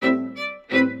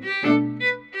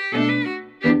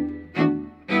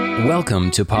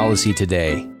Welcome to Policy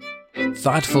Today.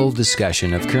 Thoughtful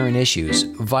discussion of current issues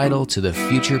vital to the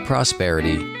future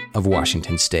prosperity of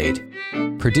Washington State.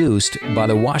 Produced by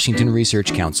the Washington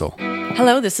Research Council.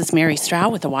 Hello, this is Mary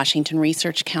Stroud with the Washington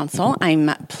Research Council. I'm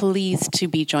pleased to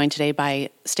be joined today by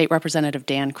State Representative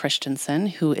Dan Christensen,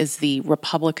 who is the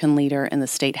Republican leader in the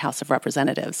State House of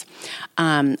Representatives.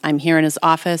 I'm here in his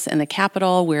office in the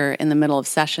Capitol. We're in the middle of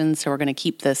session, so we're going to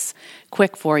keep this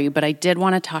quick for you. But I did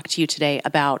want to talk to you today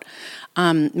about,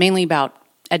 mainly about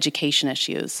education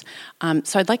issues.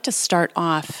 So I'd like to start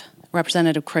off,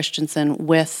 Representative Christensen,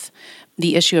 with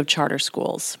the issue of charter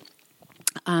schools.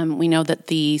 We know that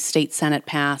the state Senate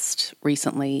passed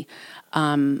recently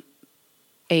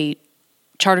a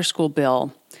charter school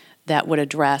bill that would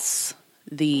address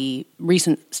the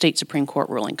recent state Supreme Court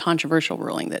ruling, controversial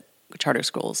ruling that charter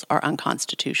schools are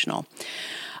unconstitutional.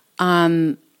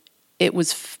 It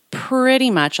was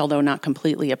pretty much, although not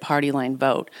completely, a party line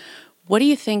vote. What do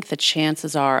you think the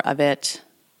chances are of it,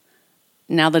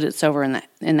 now that it's over in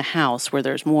the House where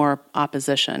there's more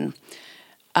opposition,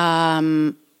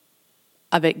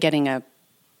 of it getting a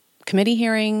committee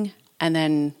hearing and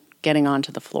then getting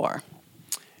onto the floor?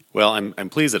 Well, I'm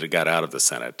pleased that it got out of the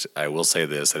Senate. I will say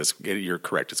this, that you're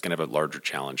correct. It's going to have a larger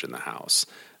challenge in the House.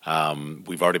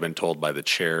 We've already been told by the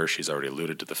chair, she's already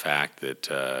alluded to the fact that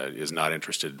was not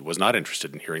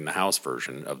interested in hearing the House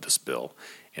version of this bill,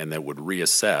 and that would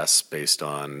reassess based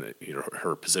on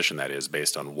her position, that is,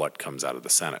 based on what comes out of the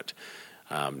Senate.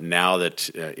 Now that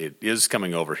it is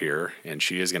coming over here and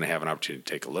she is going to have an opportunity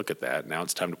to take a look at that, now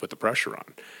it's time to put the pressure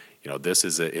on. This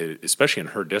is, especially in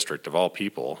her district of all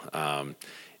people,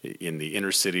 in the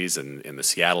inner cities and in the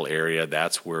Seattle area,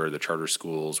 that's where the charter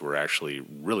schools were actually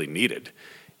really needed.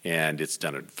 And it's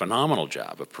done a phenomenal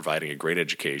job of providing a great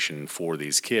education for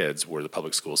these kids where the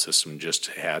public school system just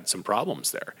had some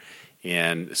problems there.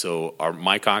 And so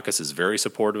my caucus is very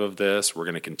supportive of this. We're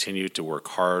going to continue to work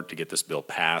hard to get this bill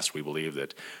passed. We believe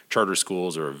that charter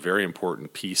schools are a very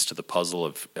important piece to the puzzle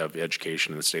of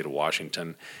education in the state of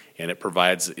Washington. And it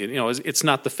provides, it's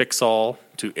not the fix-all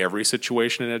to every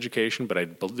situation in education, but I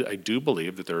do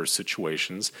believe that there are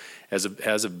situations, as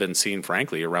have been seen,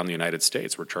 frankly, around the United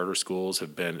States, where charter schools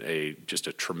have been just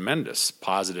a tremendous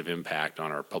positive impact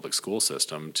on our public school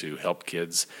system to help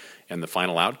kids and the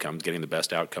final outcomes, getting the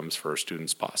best outcomes for our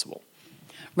students possible.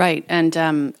 Right, and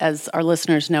as our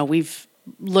listeners know, we've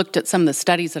looked at some of the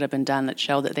studies that have been done that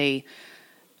show that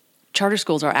charter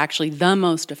schools are actually the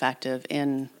most effective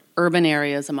in urban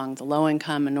areas among the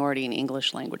low-income, minority, and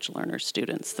English language learner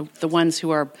students, the ones who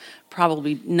are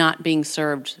probably not being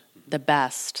served the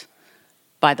best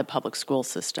by the public school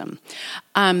system.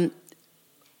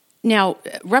 Now,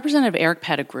 Representative Eric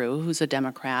Pettigrew, who's a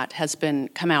Democrat, has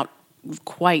come out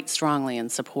quite strongly in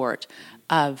support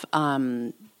of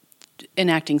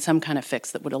enacting some kind of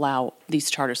fix that would allow these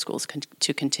charter schools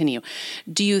to continue.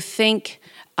 Do you think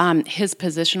his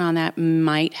position on that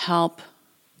might help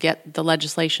get the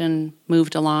legislation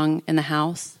moved along in the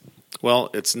House? Well,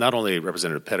 it's not only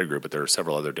Representative Pettigrew, but there are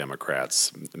several other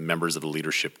Democrats, members of the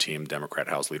leadership team, Democrat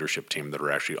House leadership team, that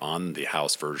are actually on the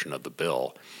House version of the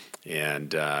bill.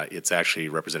 And it's actually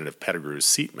Representative Pettigrew's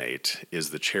seatmate is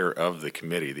the chair of the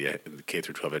committee, the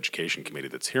K-12 Education Committee,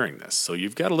 that's hearing this. So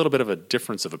you've got a little bit of a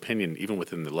difference of opinion even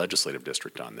within the legislative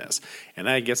district on this. And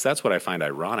I guess that's what I find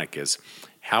ironic is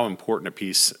how important a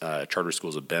piece charter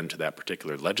schools have been to that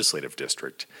particular legislative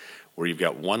district, where you've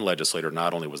got one legislator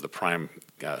not only was the prime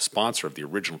sponsor of the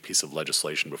original piece of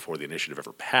legislation before the initiative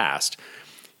ever passed,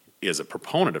 is a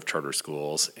proponent of charter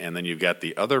schools, and then you've got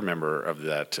the other member of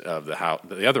the House.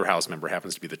 The other House member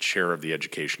happens to be the chair of the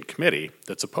Education Committee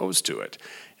that's opposed to it,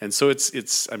 and so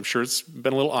it's. I'm sure it's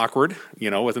been a little awkward,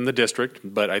 within the district.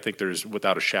 But I think there's,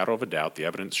 without a shadow of a doubt, the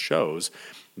evidence shows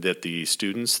that the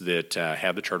students that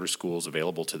have the charter schools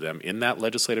available to them in that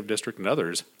legislative district and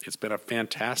others, it's been a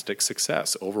fantastic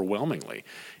success, overwhelmingly.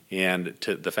 And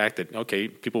to the fact that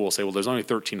people will say, well, there's only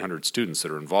 1,300 students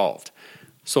that are involved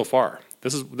so far.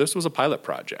 This was a pilot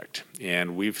project,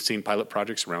 and we've seen pilot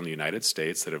projects around the United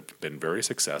States that have been very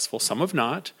successful. Some have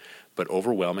not, but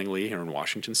overwhelmingly here in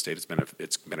Washington State,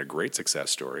 it's been a great success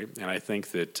story. And I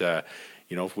think that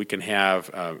if we can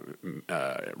have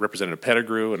Representative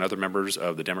Pettigrew and other members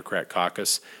of the Democrat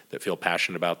caucus that feel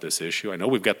passionate about this issue, I know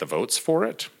we've got the votes for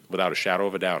it, without a shadow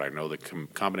of a doubt. I know the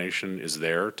combination is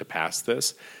there to pass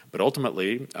this, but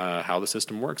ultimately how the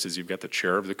system works is you've got the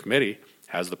chair of the committee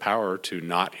has the power to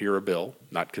not hear a bill,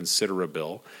 not consider a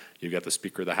bill. You've got the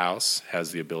Speaker of the House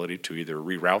has the ability to either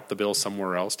reroute the bill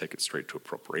somewhere else, take it straight to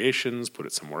appropriations, put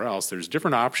it somewhere else. There's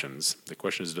different options. The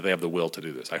question is, do they have the will to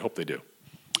do this? I hope they do.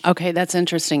 Okay, that's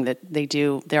interesting that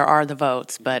there are the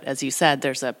votes, but as you said,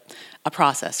 there's a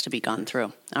process to be gone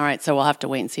through. All right, so we'll have to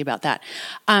wait and see about that.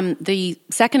 The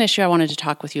second issue I wanted to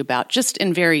talk with you about, just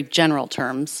in very general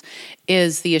terms,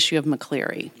 is the issue of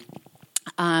McCleary.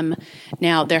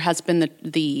 Now, there has been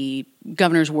the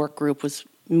governor's work group was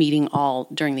meeting all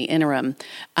during the interim.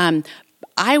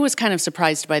 I was kind of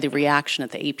surprised by the reaction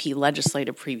at the AP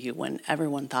legislative preview when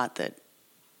everyone thought that,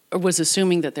 or was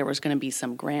assuming that there was going to be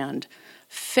some grand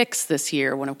fix this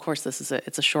year, when of course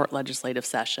it's a short legislative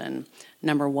session.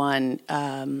 Number one,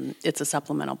 it's a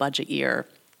supplemental budget year,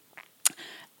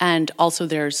 and also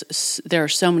there are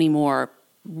so many more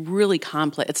really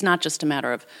complex. It's not just a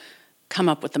matter of come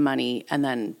up with the money and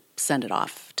then send it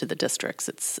off to the districts.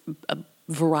 It's a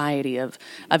variety of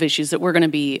issues that we're going to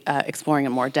be exploring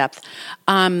in more depth.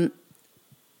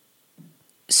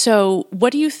 So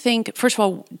what do you think, first of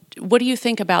all, what do you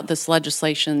think about this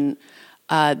legislation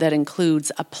that includes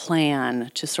a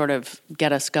plan to sort of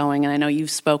get us going? And I know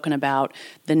you've spoken about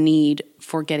the need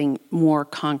for getting more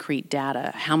concrete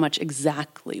data, how much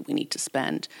exactly we need to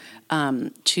spend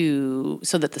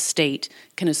so that the state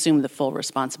can assume the full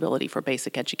responsibility for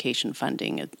basic education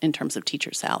funding in terms of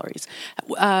teacher salaries.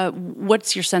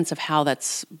 What's your sense of how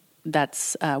that's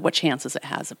what chances it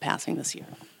has of passing this year?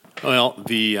 Well,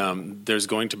 there's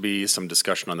going to be some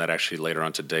discussion on that actually later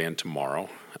on today and tomorrow.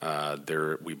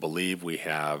 We believe we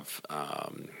have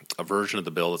a version of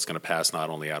the bill that's going to pass not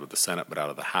only out of the Senate but out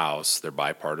of the House. They're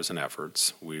bipartisan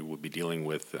efforts. We will be dealing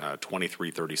with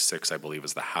 2336, I believe,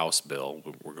 is the House bill.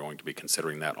 We're going to be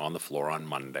considering that on the floor on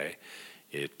Monday.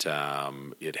 It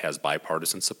has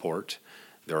bipartisan support.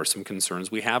 There are some concerns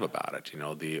we have about it. You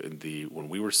know, when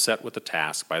we were set with the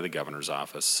task by the governor's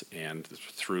office and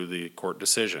through the court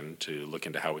decision to look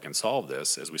into how we can solve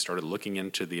this, as we started looking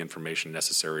into the information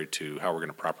necessary to how we're going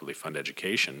to properly fund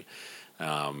education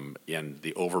and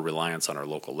the over-reliance on our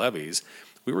local levies,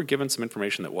 we were given some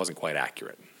information that wasn't quite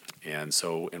accurate. And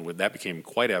that became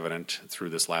quite evident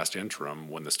through this last interim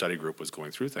when the study group was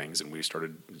going through things, and we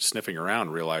started sniffing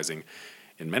around, realizing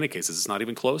in many cases it's not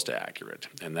even close to accurate.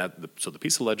 And so the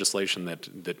piece of legislation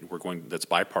that's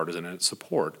bipartisan in its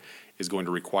support is going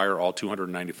to require all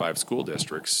 295 school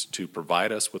districts to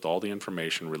provide us with all the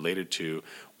information related to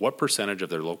what percentage of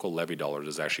their local levy dollars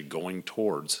is actually going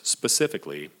towards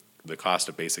specifically the cost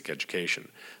of basic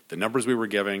education. The numbers we were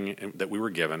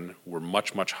given were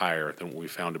much, much higher than what we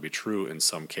found to be true in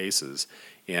some cases.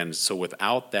 And so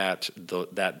without that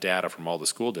data from all the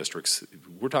school districts,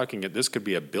 we're talking this could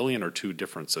be $1 billion or $2 billion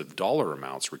difference of dollar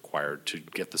amounts required to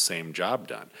get the same job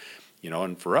done. You know,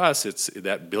 and for us, it's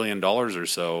that $1 billion or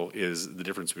so is the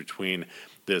difference between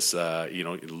this,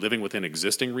 living within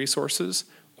existing resources,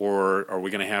 or are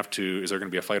we going to is there going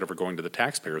to be a fight over going to the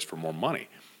taxpayers for more money?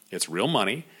 It's real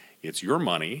money. It's your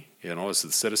money, as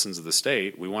the citizens of the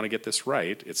state. We want to get this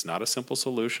right. It's not a simple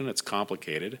solution. It's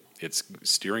complicated. It's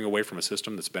steering away from a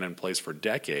system that's been in place for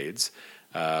decades,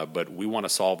 but we want to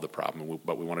solve the problem,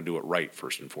 but we want to do it right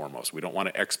first and foremost. We don't want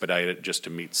to expedite it just to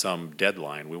meet some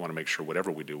deadline. We want to make sure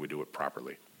whatever we do it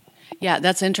properly. Yeah,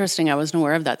 that's interesting. I wasn't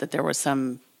aware of that there was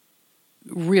some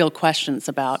real questions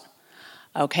about,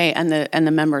 okay, and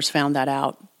the members found that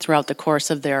out throughout the course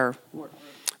of their work.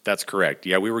 That's correct.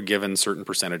 Yeah, we were given certain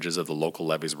percentages of the local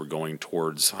levies were going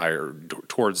towards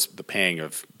the paying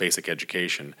of basic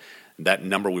education. That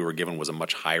number we were given was a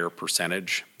much higher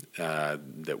percentage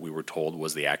that we were told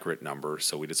was the accurate number.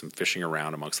 So we did some fishing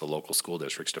around amongst the local school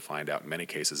districts to find out in many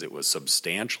cases it was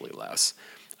substantially less.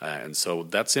 And so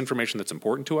that's information that's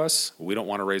important to us. We don't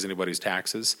want to raise anybody's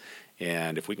taxes.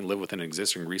 And if we can live within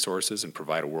existing resources and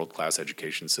provide a world-class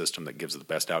education system that gives the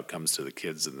best outcomes to the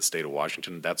kids in the state of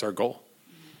Washington, that's our goal.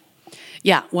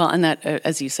 Yeah, well, and that,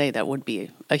 as you say, that would be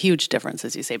a huge difference,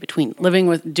 as you say, between living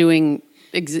with using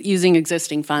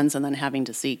existing funds and then having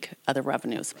to seek other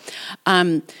revenues.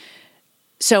 And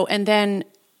then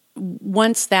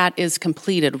once that is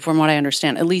completed, from what I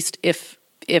understand, at least if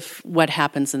what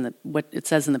happens what it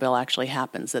says in the bill actually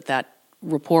happens, that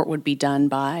report would be done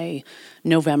by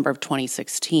November of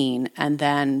 2016, and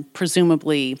then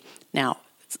presumably now.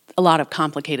 A lot of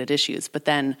complicated issues, but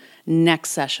then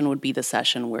next session would be the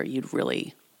session where you'd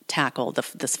really tackle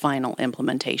this final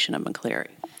implementation of McCleary.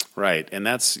 Right, and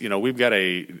that's, we've got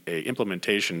a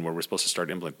implementation where we're supposed to start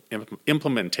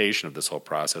implementation of this whole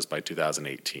process by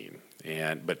 2018.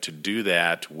 But to do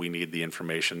that, we need the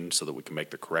information so that we can make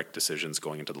the correct decisions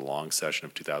going into the long session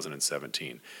of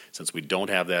 2017. Since we don't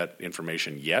have that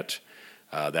information yet,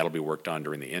 that'll be worked on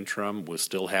during the interim. We'll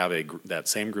still have that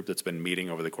same group that's been meeting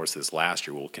over the course of this last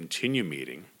year will continue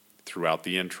meeting throughout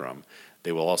the interim.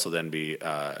 They will also then be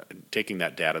taking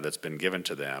that data that's been given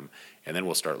to them, and then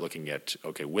we'll start looking at,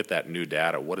 okay, with that new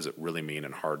data, what does it really mean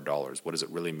in hard dollars? What does it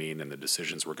really mean in the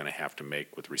decisions we're going to have to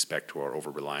make with respect to our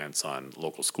over-reliance on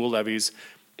local school levies,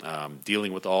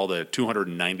 dealing with all the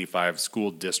 295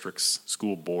 school districts,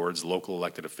 school boards, local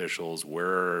elected officials,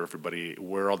 where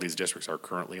all these districts are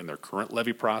currently in their current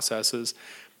levy processes.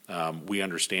 We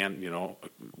understand,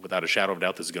 without a shadow of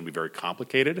doubt, this is going to be very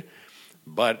complicated,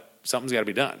 but something's got to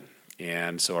be done.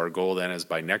 And so our goal then is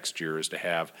by next year is to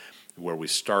have where we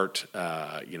start,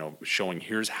 showing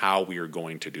here's how we are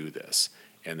going to do this,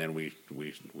 and then we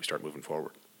start moving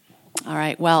forward. All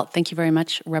right. Well, thank you very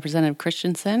much, Representative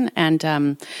Christensen,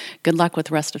 and good luck with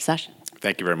the rest of session.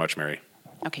 Thank you very much, Mary.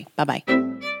 Okay. Bye-bye.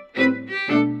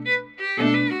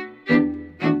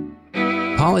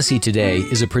 Policy Today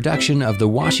is a production of the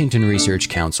Washington Research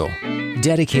Council,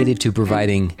 dedicated to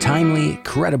providing timely,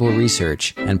 credible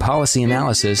research and policy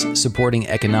analysis supporting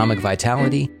economic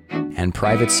vitality and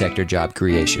private sector job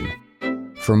creation.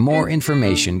 For more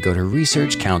information, go to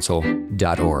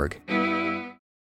researchcouncil.org.